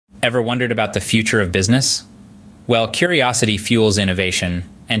Ever wondered about the future of business? Well, curiosity fuels innovation,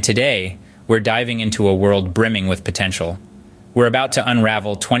 and today, we're diving into a world brimming with potential. We're about to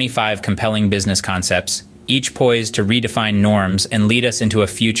unravel 25 compelling business concepts, each poised to redefine norms and lead us into a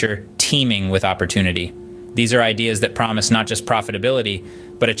future teeming with opportunity. These are ideas that promise not just profitability,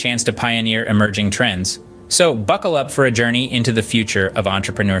 but a chance to pioneer emerging trends. So buckle up for a journey into the future of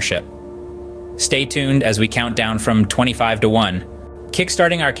entrepreneurship. Stay tuned as we count down from 25 to 1.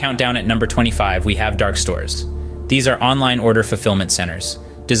 Kickstarting our countdown at number 25, we have dark stores. These are online order fulfillment centers,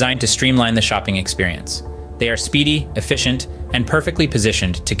 designed to streamline the shopping experience. They are speedy, efficient, and perfectly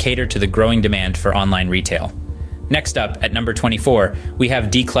positioned to cater to the growing demand for online retail. Next up, at number 24, we have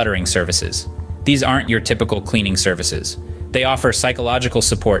decluttering services. These aren't your typical cleaning services. They offer psychological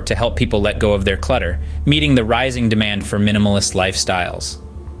support to help people let go of their clutter, meeting the rising demand for minimalist lifestyles.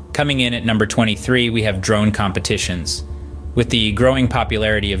 Coming in at number 23, we have drone competitions. With the growing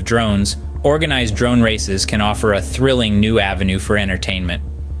popularity of drones, organized drone races can offer a thrilling new avenue for entertainment.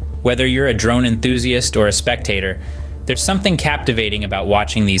 Whether you're a drone enthusiast or a spectator, there's something captivating about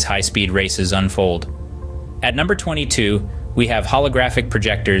watching these high-speed races unfold. At number 22, we have holographic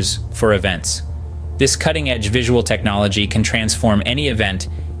projectors for events. This cutting-edge visual technology can transform any event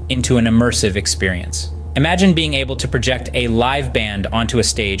into an immersive experience. Imagine being able to project a live band onto a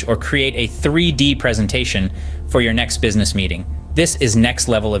stage or create a 3D presentation for your next business meeting. This is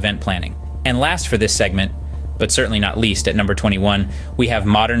next-level event planning. And last for this segment, but certainly not least, at number 21, we have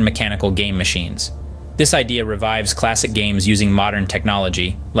modern mechanical game machines. This idea revives classic games using modern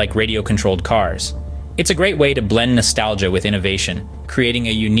technology, like radio-controlled cars. It's a great way to blend nostalgia with innovation, creating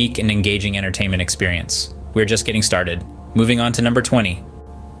a unique and engaging entertainment experience. We're just getting started. Moving on to number 20.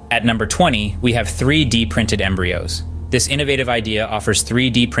 At number 20, we have 3D printed embryos. This innovative idea offers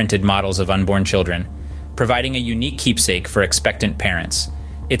 3D printed models of unborn children, providing a unique keepsake for expectant parents.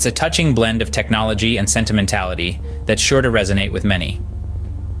 It's a touching blend of technology and sentimentality that's sure to resonate with many.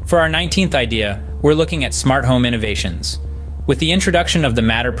 For our 19th idea, we're looking at smart home innovations. With the introduction of the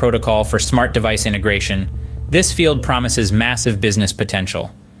Matter protocol for smart device integration, this field promises massive business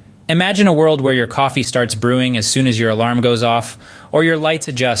potential. Imagine a world where your coffee starts brewing as soon as your alarm goes off, or your lights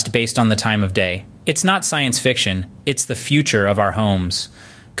adjust based on the time of day. It's not science fiction, it's the future of our homes.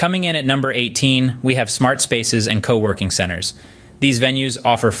 Coming in at number 18, we have smart spaces and co-working centers. These venues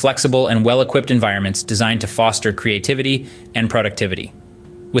offer flexible and well-equipped environments designed to foster creativity and productivity.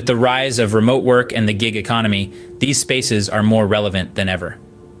 With the rise of remote work and the gig economy, these spaces are more relevant than ever.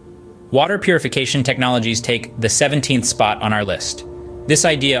 Water purification technologies take the 17th spot on our list. This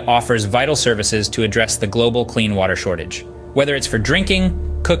idea offers vital services to address the global clean water shortage. Whether it's for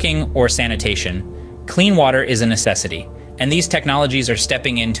drinking, cooking, or sanitation, clean water is a necessity, and these technologies are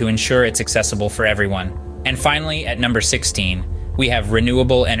stepping in to ensure it's accessible for everyone. And finally, at number 16, we have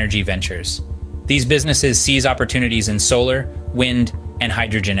renewable energy ventures. These businesses seize opportunities in solar, wind, and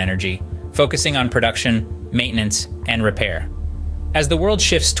hydrogen energy, focusing on production, maintenance, and repair. As the world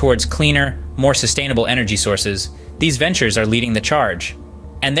shifts towards cleaner, more sustainable energy sources, these ventures are leading the charge.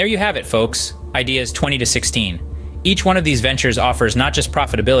 And there you have it, folks, ideas 20 to 16. Each one of these ventures offers not just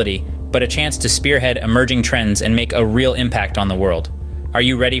profitability, but a chance to spearhead emerging trends and make a real impact on the world. Are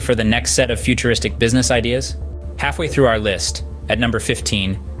you ready for the next set of futuristic business ideas? Halfway through our list, at number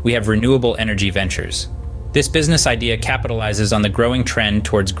 15, we have renewable energy ventures. This business idea capitalizes on the growing trend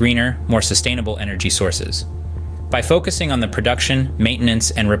towards greener, more sustainable energy sources. By focusing on the production,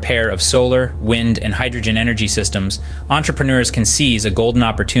 maintenance, and repair of solar, wind, and hydrogen energy systems, entrepreneurs can seize a golden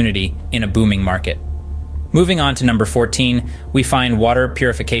opportunity in a booming market. Moving on to number 14, we find water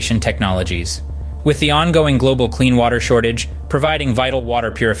purification technologies. With the ongoing global clean water shortage, providing vital water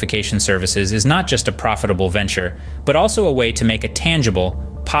purification services is not just a profitable venture, but also a way to make a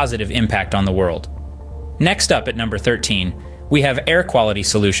tangible, positive impact on the world. Next up at number 13, we have air quality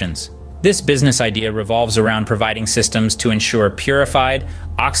solutions. This business idea revolves around providing systems to ensure purified,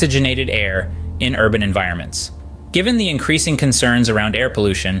 oxygenated air in urban environments. Given the increasing concerns around air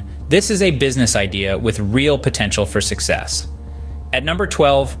pollution, this is a business idea with real potential for success. At number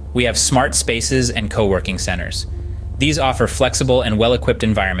 12, we have smart spaces and co-working centers. These offer flexible and well-equipped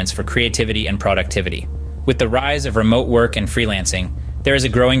environments for creativity and productivity. With the rise of remote work and freelancing, there is a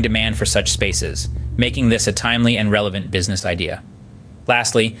growing demand for such spaces, making this a timely and relevant business idea.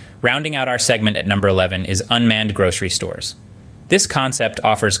 Lastly, rounding out our segment at number 11 is unmanned grocery stores. This concept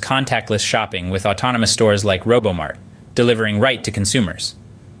offers contactless shopping with autonomous stores like Robomart, delivering right to consumers.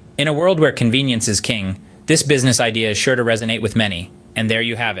 In a world where convenience is king, this business idea is sure to resonate with many, and there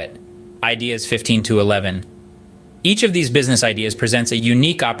you have it, ideas 15 to 11. Each of these business ideas presents a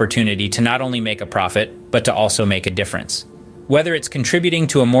unique opportunity to not only make a profit, but to also make a difference. Whether it's contributing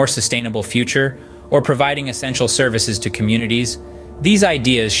to a more sustainable future or providing essential services to communities, these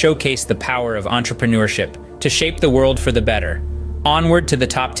ideas showcase the power of entrepreneurship to shape the world for the better. Onward to the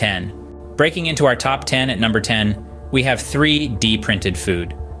top 10. Breaking into our top 10 at number 10, we have 3D printed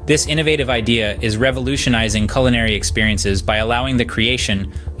food. This innovative idea is revolutionizing culinary experiences by allowing the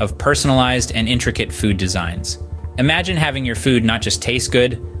creation of personalized and intricate food designs. Imagine having your food not just taste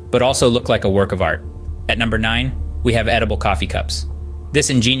good, but also look like a work of art. At number 9, we have edible coffee cups.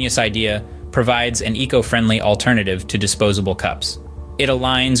 This ingenious idea provides an eco-friendly alternative to disposable cups. It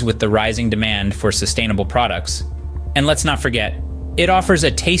aligns with the rising demand for sustainable products. And let's not forget, it offers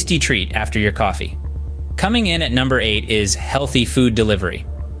a tasty treat after your coffee. Coming in at number 8 is healthy food delivery.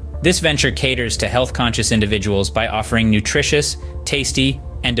 This venture caters to health-conscious individuals by offering nutritious, tasty,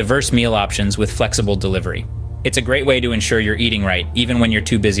 and diverse meal options with flexible delivery. It's a great way to ensure you're eating right, even when you're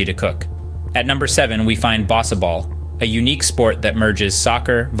too busy to cook. At number 7, we find Bossa Ball, a unique sport that merges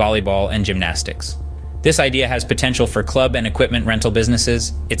soccer, volleyball, and gymnastics. This idea has potential for club and equipment rental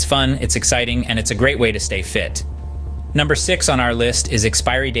businesses. It's fun, it's exciting, and it's a great way to stay fit. Number 6 on our list is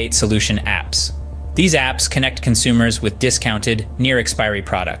expiry date solution apps. These apps connect consumers with discounted, near-expiry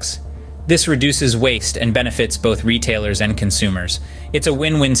products. This reduces waste and benefits both retailers and consumers. It's a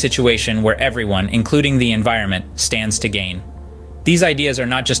win-win situation where everyone, including the environment, stands to gain. These ideas are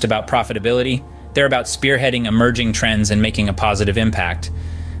not just about profitability, they're about spearheading emerging trends and making a positive impact.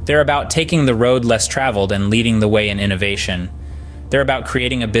 They're about taking the road less traveled and leading the way in innovation. They're about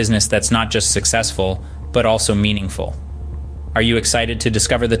creating a business that's not just successful, but also meaningful. Are you excited to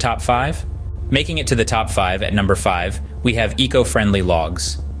discover the top 5? Making it to the top 5 at number 5, we have eco-friendly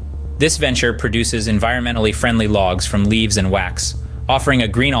logs. This venture produces environmentally friendly logs from leaves and wax, offering a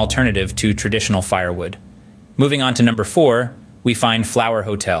green alternative to traditional firewood. Moving on to number 4, we find flower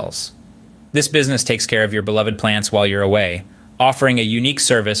hotels. This business takes care of your beloved plants while you're away, offering a unique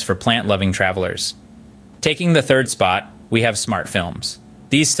service for plant-loving travelers. Taking the 3rd spot, we have smart films.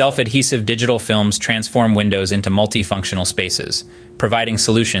 These self-adhesive digital films transform windows into multifunctional spaces, providing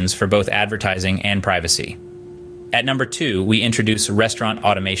solutions for both advertising and privacy. At number 2, we introduce restaurant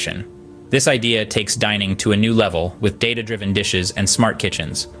automation. This idea takes dining to a new level with data-driven dishes and smart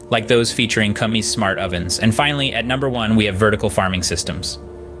kitchens, like those featuring Cummy's smart ovens. And finally, at number 1, we have vertical farming systems.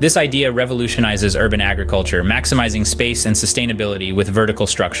 This idea revolutionizes urban agriculture, maximizing space and sustainability with vertical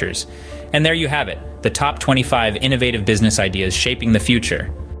structures. And there you have it, the top 25 innovative business ideas shaping the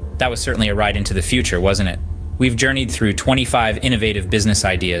future. That was certainly a ride into the future, wasn't it? We've journeyed through 25 innovative business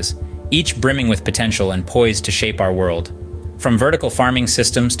ideas, each brimming with potential and poised to shape our world. From vertical farming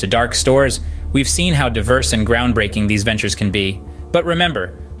systems to dark stores, we've seen how diverse and groundbreaking these ventures can be. But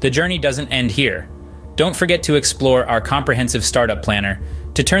remember, the journey doesn't end here. Don't forget to explore our comprehensive startup planner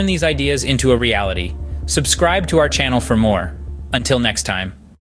to turn these ideas into a reality. Subscribe to our channel for more. Until next time.